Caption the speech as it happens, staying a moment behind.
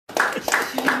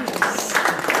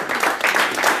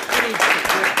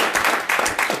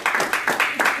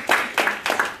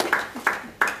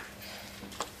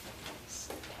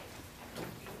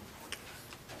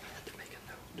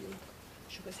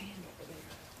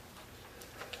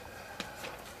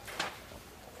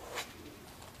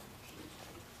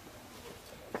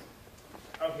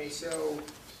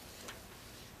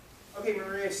Okay,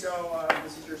 Maria, so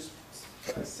this is your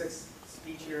sixth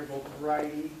speech here, vocal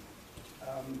variety.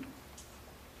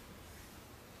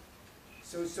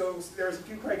 So there's a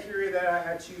few criteria that I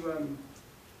had to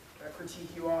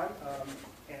critique you on.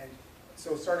 And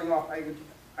so starting off,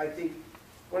 I think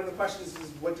one of the questions is,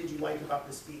 what did you like about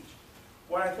the speech?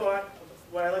 What I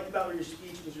liked about your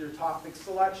speech was your topic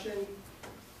selection.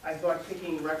 I thought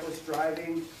picking reckless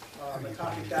driving, a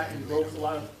topic that invokes a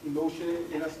lot of emotion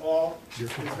in us all,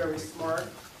 is very smart.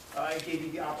 It gave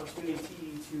you the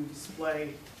opportunity to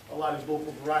display a lot of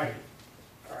vocal variety.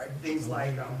 All right, things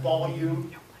like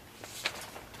volume,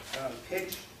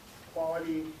 pitch,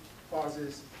 quality,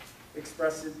 pauses,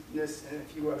 expressiveness, and a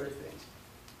few other things.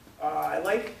 I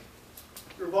like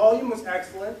your volume was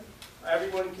excellent.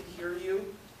 Everyone could hear you.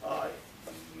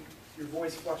 Your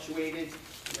voice fluctuated.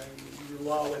 You were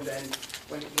low, and then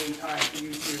when it came time for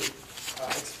you to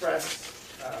express,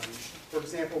 for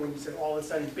example, when you said all of a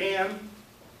sudden, bam,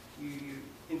 you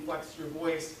inflexed your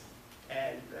voice,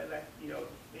 and that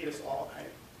made us all kind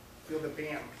of feel the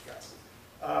bam, I guess.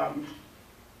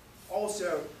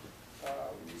 Also,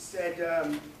 you said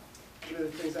one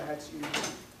of the things I had to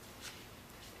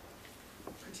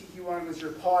critique you on was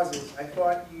your pauses. I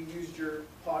thought you used your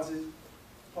pauses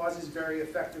very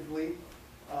effectively.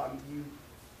 You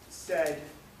said,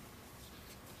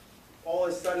 all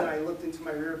of a sudden I looked into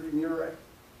my rearview mirror,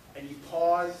 and you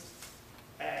paused,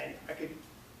 and I could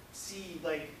see,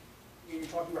 like, when you're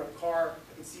talking about the car,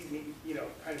 I could see me,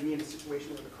 kind of me in a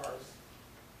situation where the car's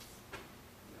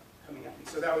coming at me.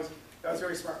 So that was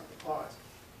very smart with the pause.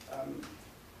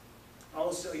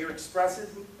 Also, your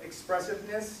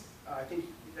expressiveness, I think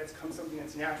that's something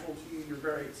that's natural to you. You're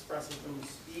very expressive when you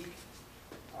speak.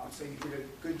 So you did a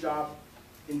good job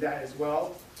in that as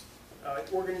well.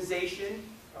 Organization,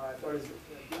 I thought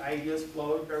the ideas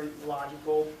flowed, very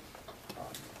logical.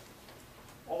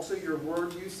 Also your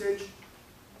word usage,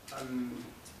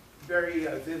 very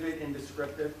vivid and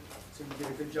descriptive. So you did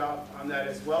a good job on that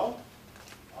as well.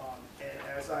 And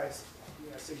as I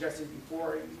suggested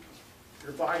before,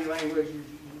 your body language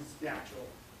is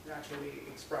naturally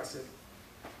expressive.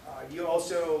 You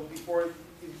also, before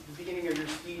the beginning of your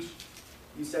speech,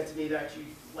 you said to me that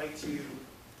you'd like to,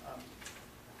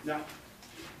 not,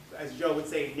 as Joe would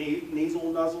say,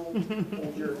 nasal nuzzle,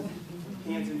 hold your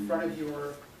hands in front of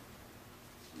your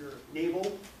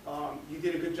navel. You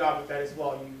did a good job with that as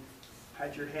well. You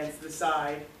had your hands to the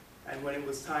side, and when it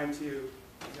was time to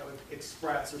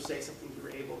express or say something, you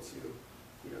were able to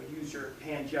use your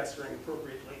hand gesturing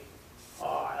appropriately.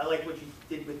 I like what you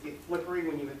did with the flickering,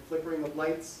 when you had flickering of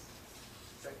lights.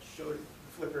 That showed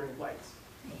the flickering of lights.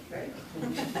 Okay.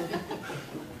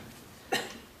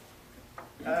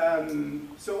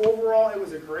 So overall, it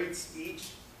was a great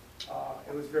speech.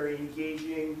 It was very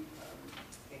engaging,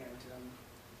 and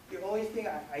the only thing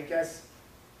I guess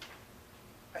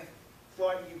I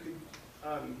thought you could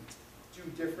do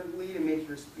differently to make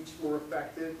your speech more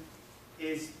effective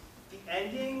is the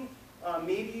ending.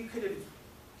 Maybe you could have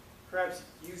perhaps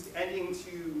used ending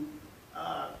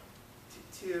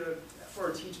for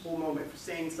a teachable moment, for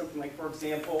saying something like, for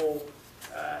example,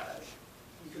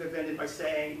 you could have ended by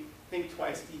saying, think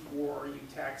twice before you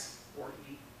text or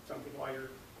eat something while you're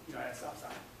at a stop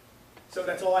sign. So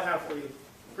that's all I have for you.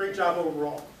 Great job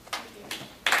overall.